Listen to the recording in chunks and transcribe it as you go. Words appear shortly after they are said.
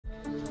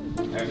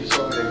Yeah,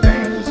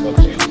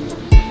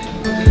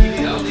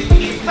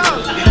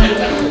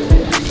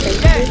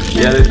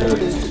 they do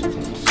it.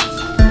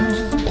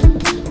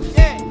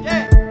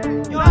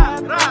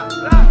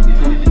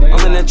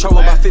 Trouble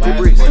about 50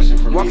 bricks.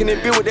 Walking in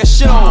bill with that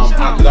shit on.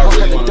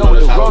 Walking the door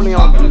with the rolling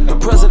on. The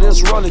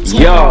president's rolling too.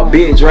 Yo,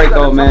 Big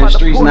Draco, man.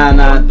 Streets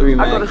 99.3,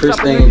 man.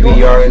 Christine B,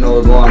 you already know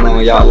what's going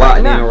on. Y'all locked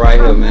in right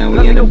here, man.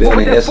 We in the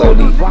building, SOD.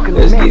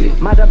 Let's get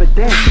it.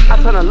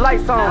 I turn the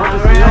lights on.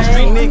 I'm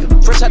street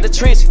nigga, fresh out the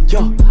trench.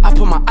 Yo, I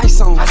put my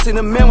ice on. I see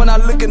the man when I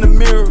look in the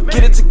mirror.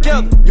 Get it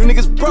together. You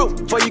niggas broke.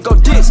 Before you go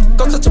diss,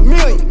 go touch a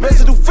million.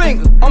 Residue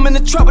finger. I'm in the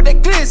trap with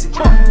that glitz.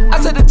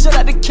 I take the jet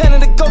out the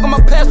Canada, go get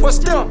my passport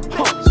stamp.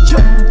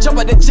 Jump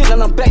out the jet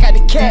and I'm back out the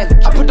Cali.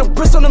 I put the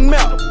bricks on the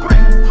map.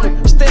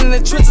 Standing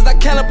in the trenches, I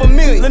count up a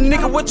million. Little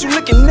nigga, what you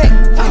looking at?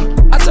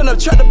 I turn up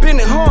trap to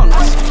Benny harness.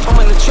 I'm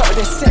in the trap with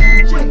that set.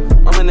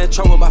 I'm in that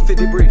trouble about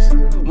 50 bricks.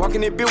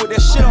 Walking in bill with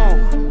that shit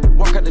on.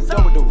 Walk out the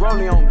door with the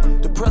rolling on me.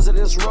 The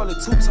president's rolling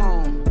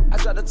two-tone. I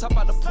drop the top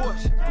out the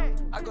Porsche.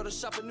 I go to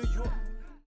shop in New York.